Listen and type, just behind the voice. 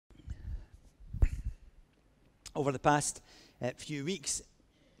over the past few weeks,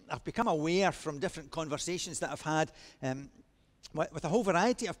 I've become aware from different conversations that I've had with a whole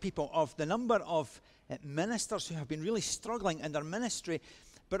variety of people of the number of ministers who have been really struggling in their ministry,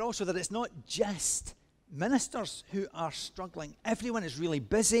 but also that it's not just ministers who are struggling. Everyone is really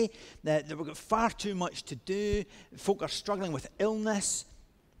busy. We've got far too much to do. Folk are struggling with illness.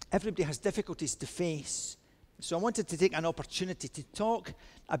 Everybody has difficulties to face. So I wanted to take an opportunity to talk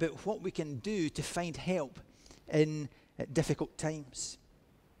about what we can do to find help in difficult times.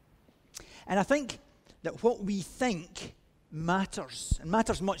 And I think that what we think matters, and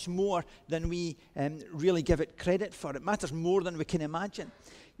matters much more than we really give it credit for. It matters more than we can imagine.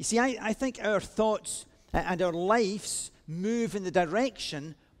 You see, I think our thoughts and our lives move in the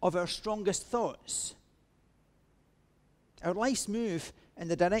direction of our strongest thoughts. Our lives move in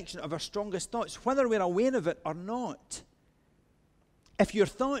the direction of our strongest thoughts, whether we're aware of it or not. If your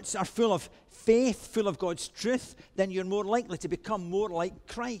thoughts are full of faith, full of God's truth, then you're more likely to become more like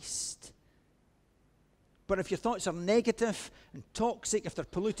Christ. But if your thoughts are negative and toxic, if they're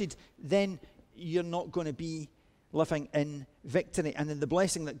polluted, then you're not going to be living in victory and in the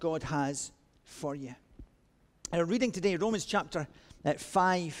blessing that God has for you. Our reading today, Romans chapter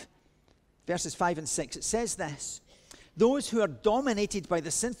 5, verses 5 and 6, it says this: "Those who are dominated by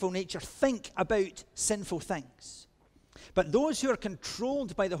the sinful nature think about sinful things. But those who are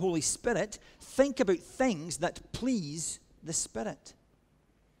controlled by the Holy Spirit think about things that please the Spirit.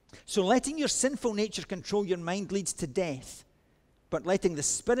 So letting your sinful nature control your mind leads to death, but letting the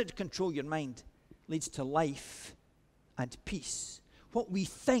Spirit control your mind leads to life and peace." What we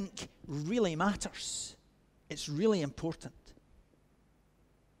think really matters. It's really important.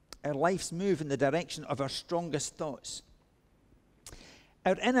 Our lives move in the direction of our strongest thoughts.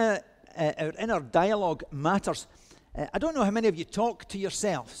 Our inner dialogue matters. I don't know how many of you talk to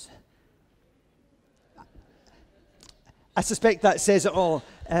yourselves. I suspect that says it all.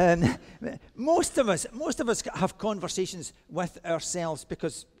 Most of us have conversations with ourselves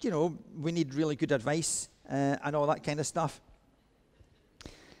because, we need really good advice and all that kind of stuff.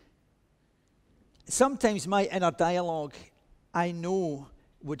 Sometimes my inner dialogue, I know,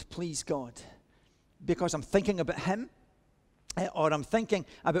 would please God because I'm thinking about Him, or I'm thinking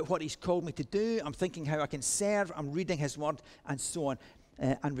about what He's called me to do. I'm thinking how I can serve. I'm reading His Word and so on,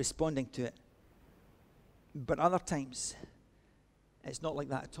 and responding to it. But other times, it's not like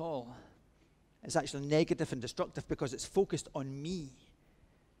that at all. It's actually negative and destructive because it's focused on me.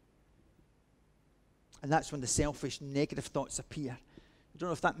 And that's when the selfish, negative thoughts appear. I don't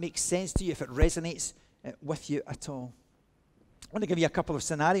know if that makes sense to you, if it resonates with you at all. I want to give you a couple of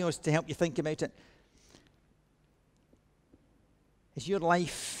scenarios to help you think about it. Is your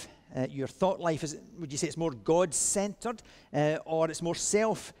life, your thought life, would you say it's more God-centered or it's more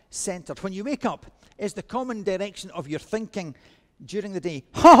self-centered? When you wake up, is the common direction of your thinking during the day,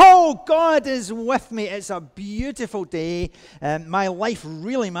 "Oh, God is with me. It's a beautiful day. My life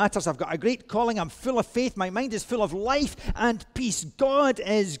really matters. I've got a great calling. I'm full of faith. My mind is full of life and peace. God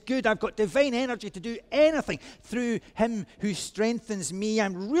is good. I've got divine energy to do anything through Him who strengthens me.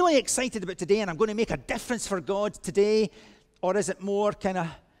 I'm really excited about today, and I'm going to make a difference for God today"? Or is it more kind of,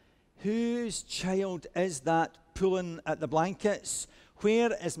 whose child is that pulling at the blankets?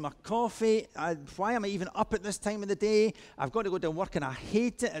 Where is my coffee? Why am I even up at this time of the day? I've got to go to work and I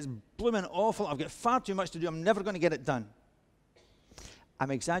hate it. It's blooming awful. I've got far too much to do. I'm never going to get it done.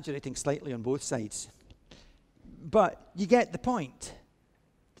 I'm exaggerating slightly on both sides. But you get the point.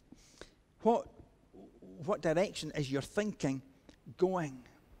 What direction is your thinking going?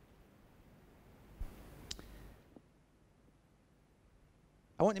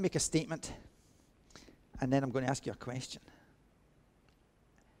 I want to make a statement, and then I'm going to ask you a question.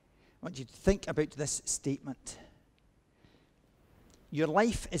 I want you to think about this statement. Your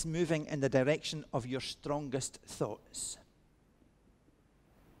life is moving in the direction of your strongest thoughts.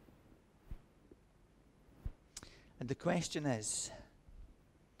 And the question is,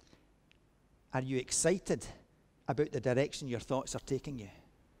 are you excited about the direction your thoughts are taking you?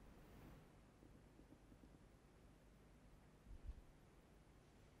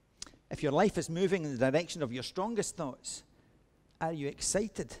 If your life is moving in the direction of your strongest thoughts, are you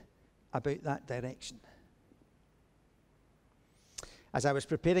excited about that direction? As I was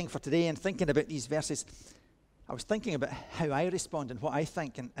preparing for today and thinking about these verses, I was thinking about how I respond and what I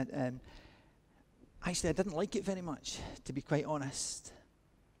think, and actually I didn't like it very much, to be quite honest.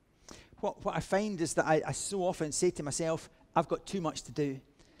 What I find is that I so often say to myself, I've got too much to do.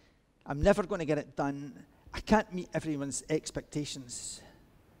 I'm never going to get it done. I can't meet everyone's expectations.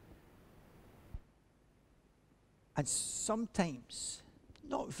 And sometimes,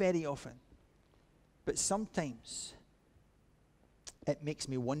 not very often, But sometimes it makes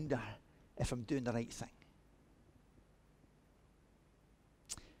me wonder if I'm doing the right thing.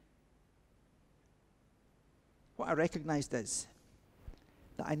 What I recognized is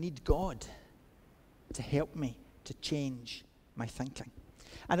that I need God to help me to change my thinking.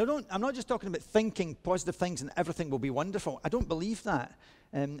 And I'm not just talking about thinking positive things and everything will be wonderful. I don't believe that.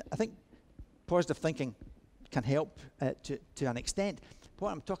 I think positive thinking can help to an extent.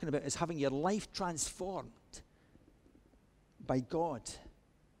 What I'm talking about is having your life transformed by God,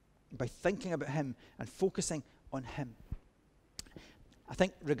 by thinking about Him and focusing on Him. I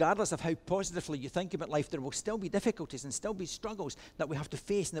think regardless of how positively you think about life, there will still be difficulties and still be struggles that we have to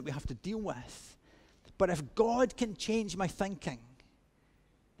face and that we have to deal with. But if God can change my thinking,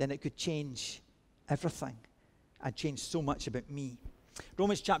 then it could change everything and change so much about me.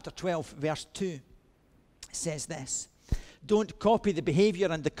 Romans chapter 12, verse 2 says this: don't copy the behavior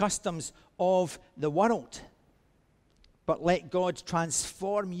and the customs of the world, but let God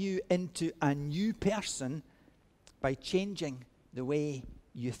transform you into a new person by changing the way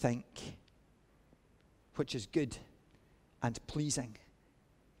you think, which is good and pleasing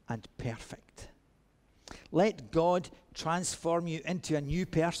and perfect. Let God transform you into a new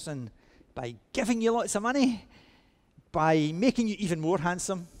person by giving you lots of money, by making you even more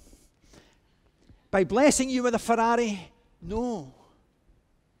handsome, by blessing you with a Ferrari. No.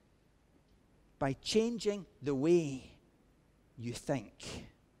 By changing the way you think.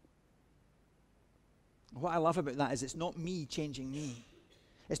 What I love about that is it's not me changing me.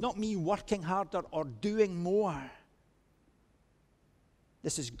 It's not me working harder or doing more.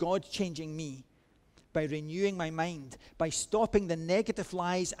 This is God changing me by renewing my mind, by stopping the negative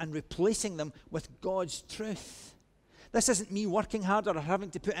lies and replacing them with God's truth. This isn't me working harder or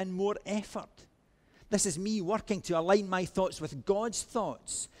having to put in more effort. This is me working to align my thoughts with God's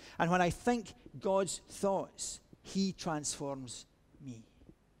thoughts. And when I think God's thoughts, He transforms me.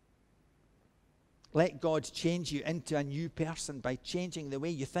 Let God change you into a new person by changing the way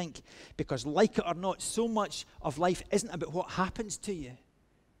you think. Because like it or not, so much of life isn't about what happens to you,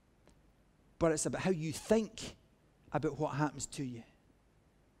 but it's about how you think about what happens to you.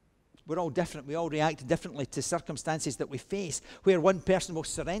 We're all different. We all react differently to circumstances that we face. Where one person will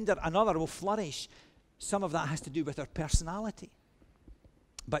surrender, another will flourish. Some of that has to do with our personality.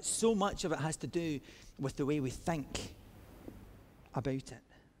 But so much of it has to do with the way we think about it.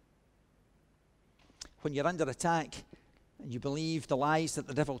 When you're under attack and you believe the lies that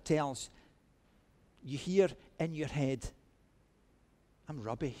the devil tells, you hear in your head, I'm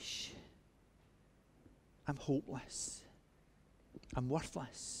rubbish. I'm hopeless. I'm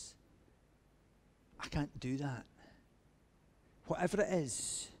worthless. I can't do that. Whatever it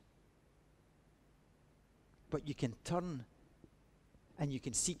is. But you can turn and you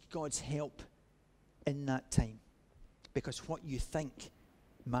can seek God's help in that time. Because what you think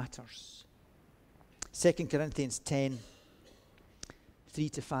matters. 2 Corinthians 10,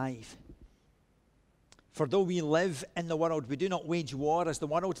 3-5. For though we live in the world, we do not wage war as the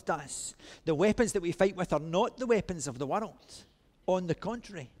world does. The weapons that we fight with are not the weapons of the world. On the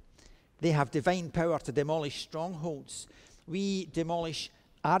contrary, they have divine power to demolish strongholds. We demolish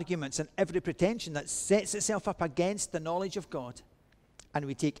arguments and every pretension that sets itself up against the knowledge of God. And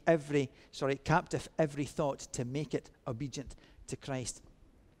we take captive every thought to make it obedient to Christ.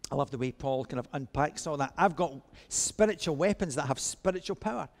 I love the way Paul kind of unpacks all that. I've got spiritual weapons that have spiritual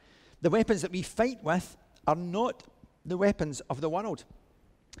power. The weapons that we fight with are not the weapons of the world.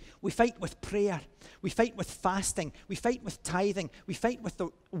 We fight with prayer. We fight with fasting. We fight with tithing. We fight with the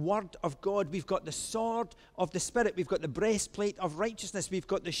word of God. We've got the sword of the Spirit. We've got the breastplate of righteousness. We've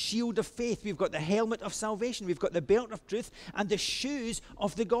got the shield of faith. We've got the helmet of salvation. We've got the belt of truth and the shoes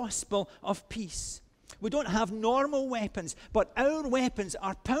of the gospel of peace. We don't have normal weapons, but our weapons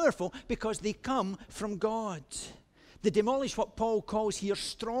are powerful because they come from God. They demolish what Paul calls here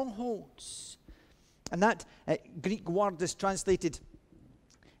strongholds. And that Greek word is translated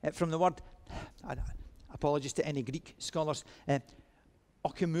from the word, apologies to any Greek scholars,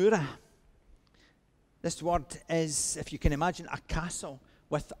 okumura. This word is, if you can imagine, a castle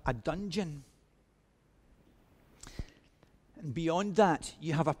with a dungeon. And beyond that,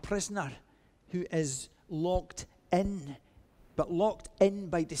 you have a prisoner who is locked in, but locked in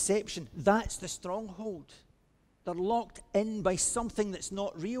by deception. That's the stronghold. They're locked in by something that's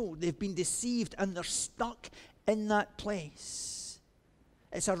not real. They've been deceived and they're stuck in that place.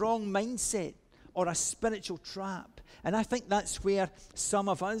 It's a wrong mindset or a spiritual trap. And I think that's where some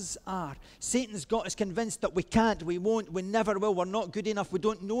of us are. Satan's got us convinced that we can't, we won't, we never will, we're not good enough, we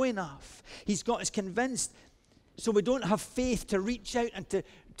don't know enough. He's got us convinced so we don't have faith to reach out and to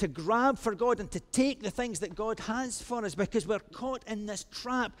to grab for God and to take the things that God has for us, because we're caught in this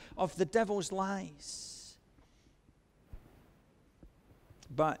trap of the devil's lies.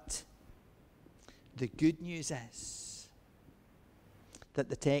 But the good news is that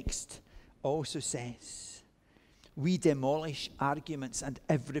the text also says we demolish arguments and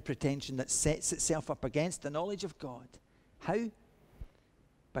every pretension that sets itself up against the knowledge of God. How?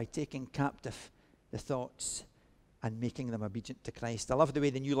 By taking captive the thoughts and making them obedient to Christ. I love the way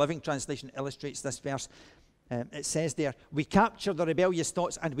the New Living Translation illustrates this verse. It says there, we capture the rebellious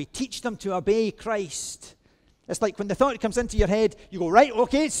thoughts and we teach them to obey Christ. It's like when the thought comes into your head, you go, right,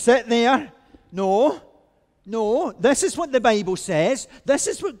 okay, sit there. No, this is what the Bible says. This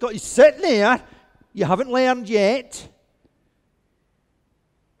is what God, sit there. You haven't learned yet.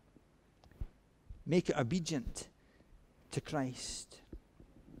 Make it obedient to Christ.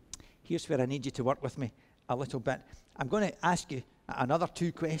 Here's where I need you to work with me a little bit. I'm going to ask you another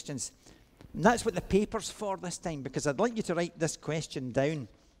 2 questions. And that's what the paper's for this time, because I'd like you to write this question down.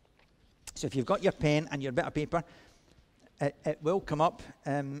 So if you've got your pen and your bit of paper, it will come up.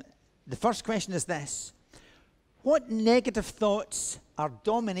 The first question is this. What negative thoughts are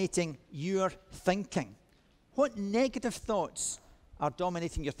dominating your thinking? What negative thoughts are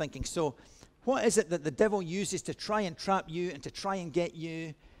dominating your thinking? So what is it that the devil uses to try and trap you and to try and get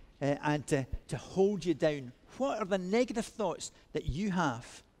you and to hold you down? What are the negative thoughts that you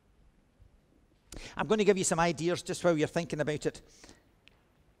have? I'm going to give you some ideas just while you're thinking about it,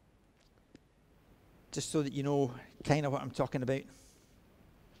 just so that you know kind of what I'm talking about.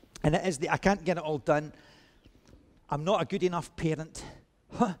 And it is I can't get it all done. I'm not a good enough parent.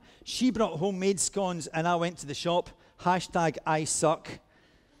 She brought homemade scones and I went to the shop. Hashtag I suck.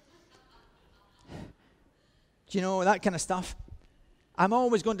 Do you know, that kind of stuff? I'm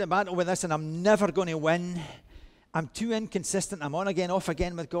always going to battle with this and I'm never going to win. I'm too inconsistent. I'm on again, off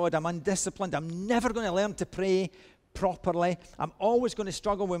again with God. I'm undisciplined. I'm never going to learn to pray properly. I'm always going to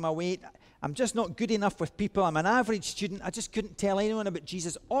struggle with my weight. I'm just not good enough with people. I'm an average student. I just couldn't tell anyone about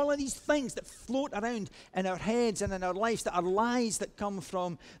Jesus. All of these things that float around in our heads and in our lives that are lies that come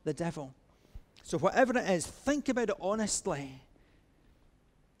from the devil. So whatever it is, think about it honestly.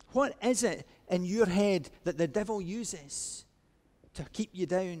 What is it in your head that the devil uses to keep you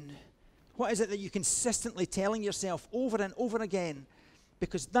down? What is it that you're consistently telling yourself over and over again?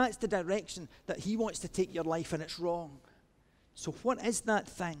 Because that's the direction that he wants to take your life, and it's wrong. So what is that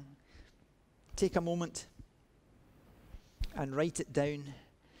thing? Take a moment and write it down.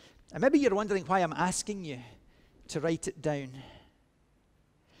 And maybe you're wondering why I'm asking you to write it down.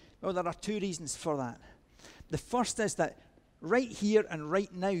 Well, there are 2 reasons for that. The first is that right here and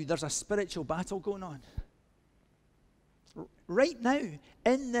right now, there's a spiritual battle going on. Right now,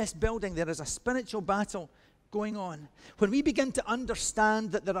 in this building, there is a spiritual battle going on. When we begin to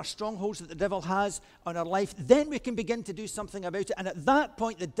understand that there are strongholds that the devil has on our life, then we can begin to do something about it. And at that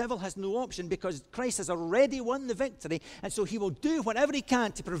point, the devil has no option, because Christ has already won the victory. And so he will do whatever he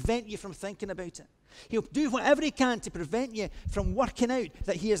can to prevent you from thinking about it. He'll do whatever he can to prevent you from working out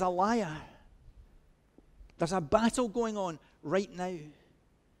that he is a liar. There's a battle going on right now.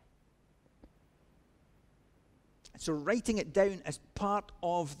 So writing it down is part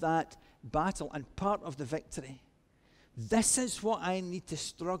of that battle and part of the victory. This is what I need to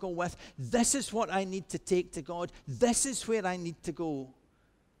struggle with. This is what I need to take to God. This is where I need to go.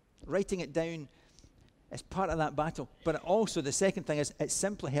 Writing it down is part of that battle. But also the second thing is it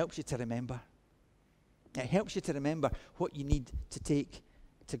simply helps you to remember. It helps you to remember what you need to take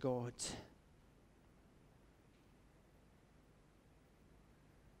to God.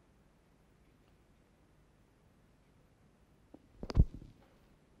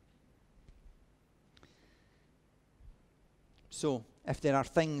 So, if there are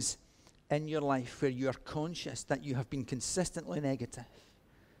things in your life where you are conscious that you have been consistently negative,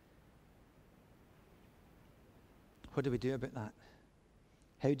 what do we do about that?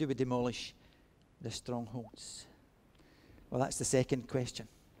 How do we demolish the strongholds? Well, that's the second question.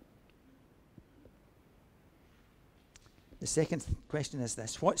 The second question is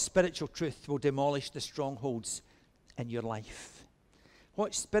this. What spiritual truth will demolish the strongholds in your life?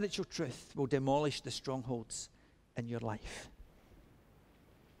 What spiritual truth will demolish the strongholds in your life?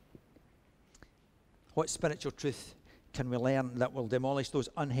 What spiritual truth can we learn that will demolish those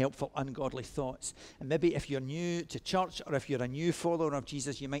unhelpful, ungodly thoughts? And maybe if you're new to church or if you're a new follower of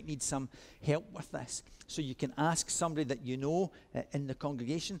Jesus, you might need some help with this. So you can ask somebody that you know in the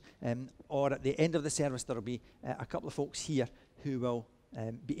congregation, or at the end of the service, there will be a couple of folks here who will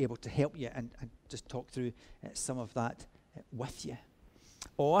be able to help you and just talk through some of that with you.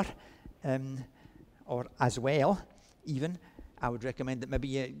 Or as well, even, I would recommend that maybe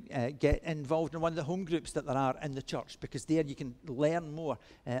you get involved in one of the home groups that there are in the church, because there you can learn more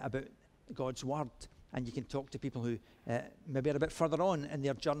about God's Word, and you can talk to people who maybe are a bit further on in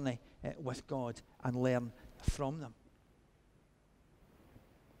their journey with God and learn from them.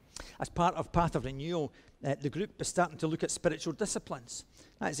 As part of Path of Renewal, the group is starting to look at spiritual disciplines.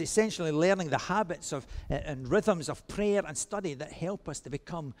 That's essentially learning the habits of and rhythms of prayer and study that help us to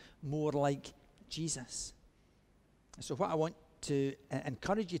become more like Jesus. So what I want to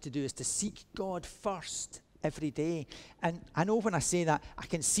encourage you to do is to seek God first every day. And I know when I say that, I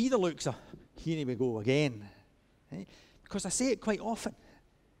can see the looks of, here we go again. Right? Because I say it quite often.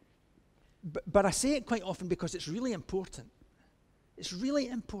 But I say it quite often because it's really important. It's really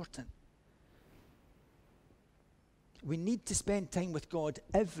important. We need to spend time with God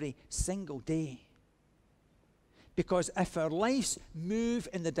every single day. Because if our lives move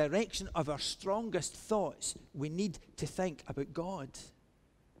in the direction of our strongest thoughts, we need to think about God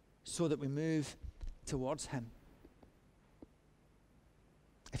so that we move towards Him.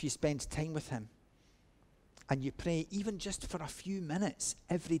 If you spend time with Him and you pray even just for a few minutes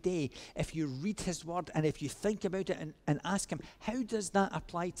every day, if you read His Word and if you think about it and ask Him, how does that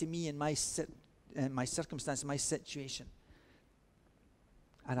apply to me in my circumstance, my situation?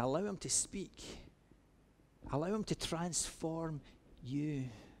 And allow Him to speak. Allow Him to transform you.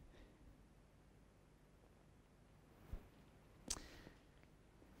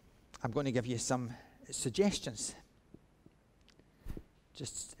 I'm going to give you some suggestions,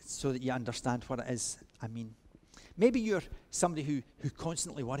 just so that you understand what it is I mean. Maybe you're somebody who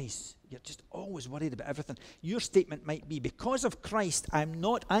constantly worries. You're just always worried about everything. Your statement might be, because of Christ, I'm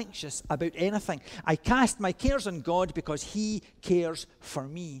not anxious about anything. I cast my cares on God because He cares for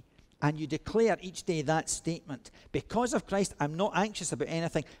me. And you declare each day that statement. Because of Christ, I'm not anxious about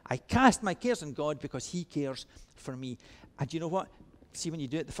anything. I cast my cares on God because He cares for me. And you know what? See, when you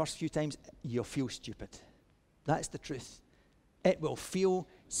do it the first few times, you'll feel stupid. That's the truth. It will feel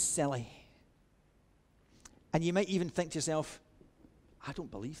silly. And you might even think to yourself, I don't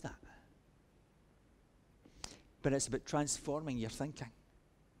believe that. But it's about transforming your thinking.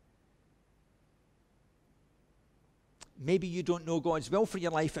 Maybe you don't know God's will for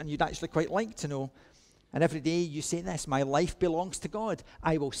your life and you'd actually quite like to know. And every day you say this, my life belongs to God.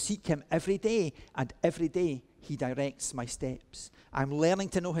 I will seek Him every day, and every day He directs my steps. I'm learning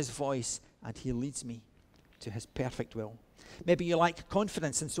to know His voice, and He leads me to His perfect will. Maybe you lack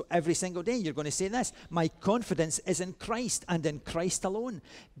confidence, and so every single day you're going to say this, my confidence is in Christ and in Christ alone.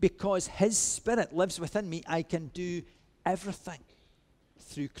 Because His Spirit lives within me, I can do everything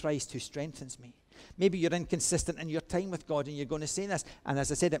through Christ who strengthens me. Maybe you're inconsistent in your time with God and you're going to say this. And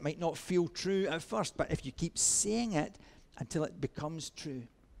as I said, it might not feel true at first, but if you keep saying it until it becomes true.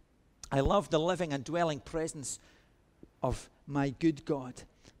 I love the living and dwelling presence of my good God.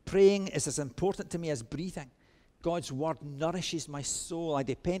 Praying is as important to me as breathing. God's Word nourishes my soul. I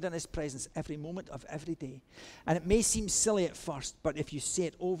depend on His presence every moment of every day. And it may seem silly at first, but if you say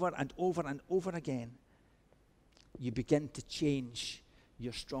it over and over and over again, you begin to change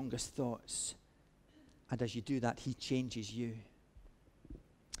your strongest thoughts. And as you do that, He changes you.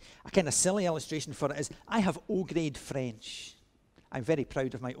 A kind of silly illustration for it is, I have O-grade French. I'm very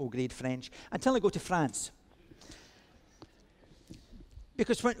proud of my O-grade French, until I go to France.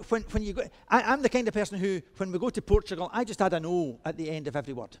 Because when you go, I'm the kind of person who, when we go to Portugal, I just add an O at the end of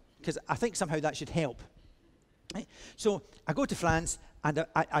every word, because I think somehow that should help. Right? So I go to France, and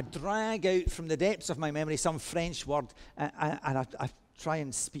I drag out from the depths of my memory some French word, and I try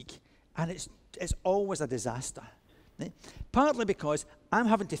and speak. And it's always a disaster. Right? Partly because I'm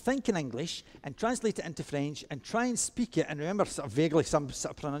having to think in English and translate it into French and try and speak it and remember sort of vaguely some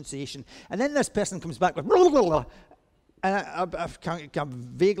sort of pronunciation. And then this person comes back with blah, blah, blah, and I'm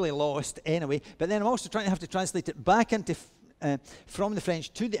vaguely lost anyway. But then I'm also trying to have to translate it back into from the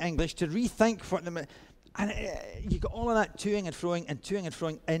French to the English to rethink what them. And you got all of that toing and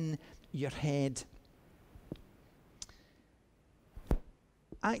froing in your head.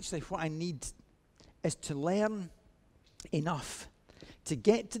 Actually, what I need is to learn enough to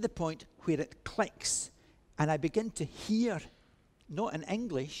get to the point where it clicks and I begin to hear, not in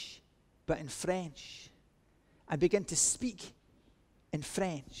English, but in French. I begin to speak in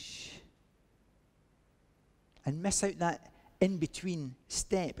French and miss out that in-between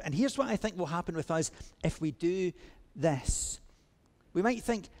step. And here's what I think will happen with us if we do this. We might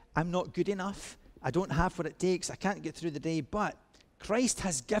think, I'm not good enough, I don't have what it takes, I can't get through the day, but Christ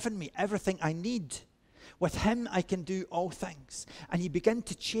has given me everything I need. With Him, I can do all things. And you begin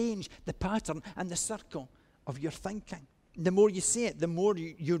to change the pattern and the circle of your thinking. The more you say it, the more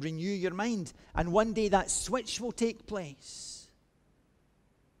you renew your mind. And one day that switch will take place.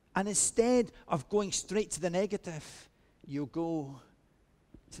 And instead of going straight to the negative, you'll go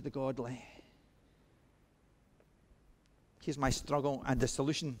to the godly. Here's my struggle and the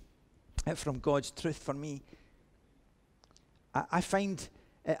solution from God's truth for me. I find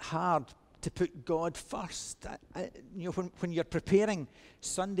it hard to put God first. When you're preparing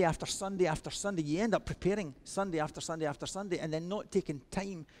Sunday after Sunday after Sunday, you end up preparing Sunday after Sunday after Sunday and then not taking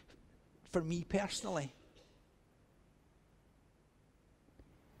time for me personally.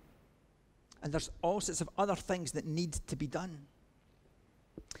 And there's all sorts of other things that need to be done.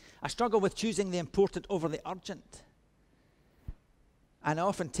 I struggle with choosing the important over the urgent. And I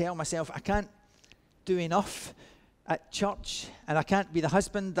often tell myself I can't do enough at church, and I can't be the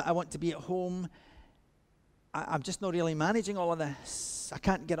husband that I want to be at home. I'm just not really managing all of this. I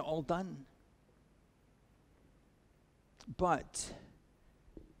can't get it all done. But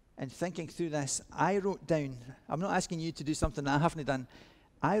in thinking through this, I wrote down, I'm not asking you to do something that I haven't done.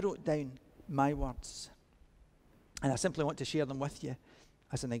 I wrote down my words, and I simply want to share them with you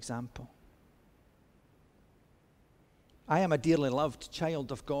as an example. I am a dearly loved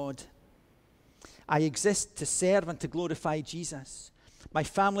child of God. I exist to serve and to glorify Jesus. My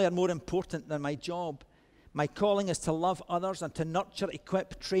family are more important than my job. My calling is to love others and to nurture,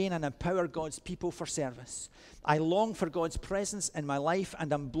 equip, train, and empower God's people for service. I long for God's presence in my life,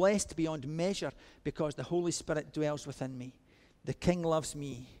 and I'm blessed beyond measure because the Holy Spirit dwells within me. The King loves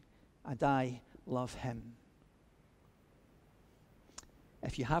me, and I love him.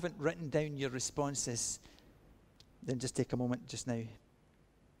 If you haven't written down your responses, then just take a moment just now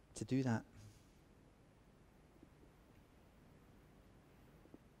to do that.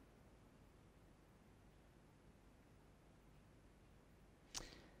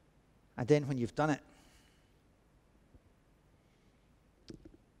 And then when you've done it,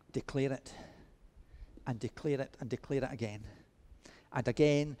 declare it, and declare it, and declare it again, and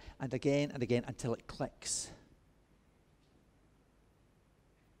again, and again, and again, until it clicks.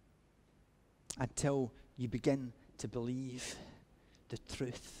 Until you begin to believe the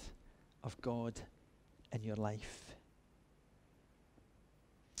truth of God in your life.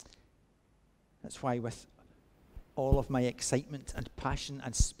 That's why with all of my excitement and passion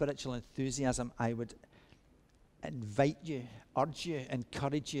and spiritual enthusiasm, I would invite you, urge you,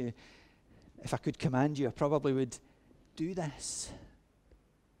 encourage you. If I could command you, I probably would do this.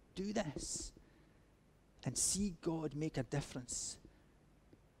 Do this. And see God make a difference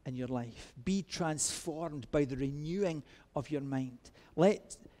in your life. Be transformed by the renewing of your mind.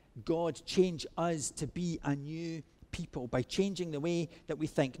 Let God change us to be a new people by changing the way that we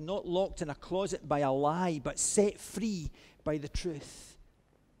think, not locked in a closet by a lie, but set free by the truth.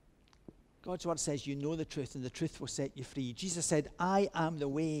 God's word says you know the truth, and the truth will set you free. Jesus said, I am the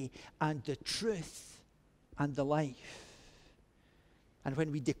way and the truth and the life. And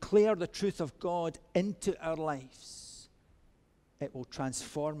when we declare the truth of God into our lives, it will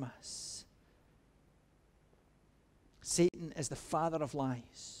transform us. Satan is the father of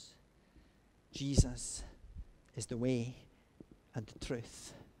lies. Jesus is the way and the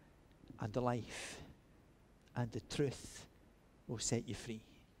truth and the life, and the truth will set you free.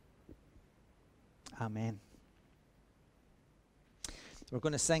 Amen. We're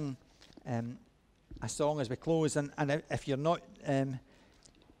going to sing a song as we close, and if you're not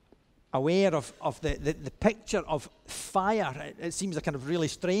aware of the picture of fire, it seems a kind of really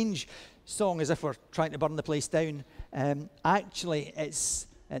strange song, as if we're trying to burn the place down. Actually, it's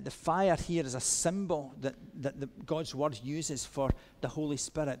the fire here is a symbol that God's word uses for the Holy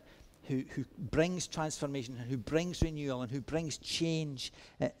Spirit, who brings transformation, and who brings renewal, and who brings change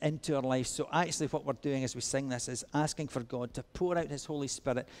into our lives. So actually what we're doing as we sing this is asking for God to pour out his Holy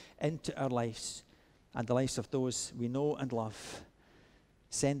Spirit into our lives and the lives of those we know and love.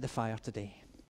 Send the fire today.